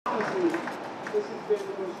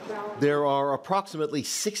There are approximately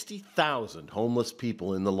 60,000 homeless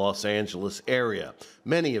people in the Los Angeles area,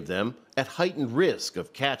 many of them at heightened risk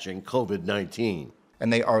of catching COVID-19.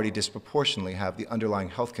 And they already disproportionately have the underlying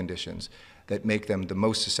health conditions that make them the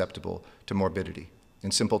most susceptible to morbidity. In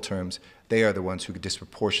simple terms, they are the ones who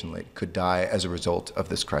disproportionately could die as a result of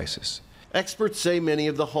this crisis. Experts say many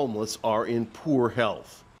of the homeless are in poor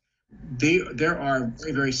health. There are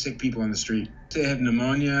very, very sick people on the street. They have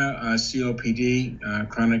pneumonia, COPD,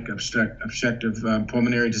 chronic obstructive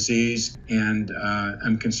pulmonary disease, and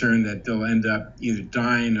I'm concerned that they'll end up either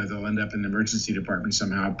dying or they'll end up in the emergency department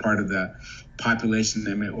somehow, part of the population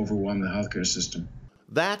that may overwhelm the healthcare system.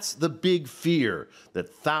 That's the big fear, that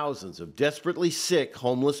thousands of desperately sick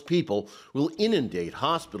homeless people will inundate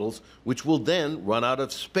hospitals, which will then run out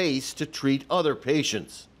of space to treat other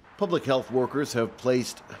patients. Public health workers have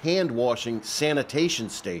placed hand-washing sanitation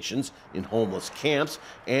stations in homeless camps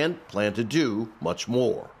and plan to do much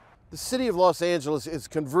more. The city of Los Angeles is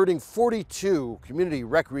converting 42 community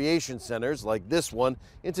recreation centers like this one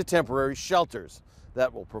into temporary shelters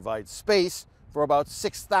that will provide space for about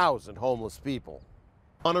 6,000 homeless people.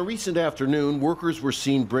 On a recent afternoon, workers were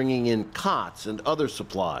seen bringing in cots and other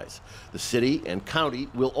supplies. The city and county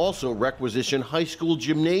will also requisition high school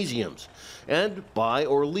gymnasiums and buy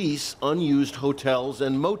or lease unused hotels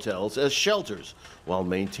and motels as shelters while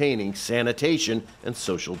maintaining sanitation and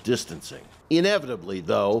social distancing. Inevitably,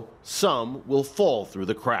 though, some will fall through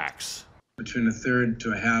the cracks. Between a third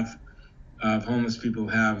to a half of homeless people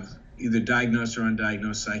have either diagnosed or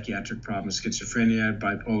undiagnosed psychiatric problems, schizophrenia,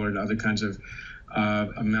 bipolar, and other kinds of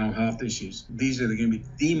mental health issues. These are going to be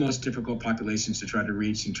the most difficult populations to try to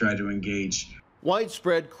reach and try to engage.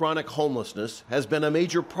 Widespread chronic homelessness has been a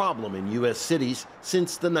major problem in U.S. cities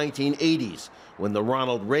since the 1980s, when the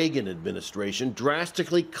Ronald Reagan administration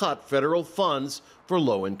drastically cut federal funds for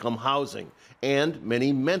low-income housing, and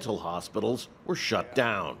many mental hospitals were shut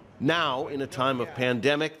down. Now, in a time of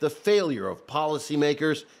pandemic, the failure of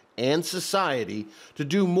policymakers and society to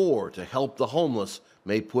do more to help the homeless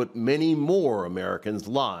may put many more Americans'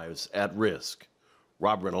 lives at risk.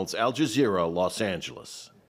 Rob Reynolds, Al Jazeera, Los Angeles.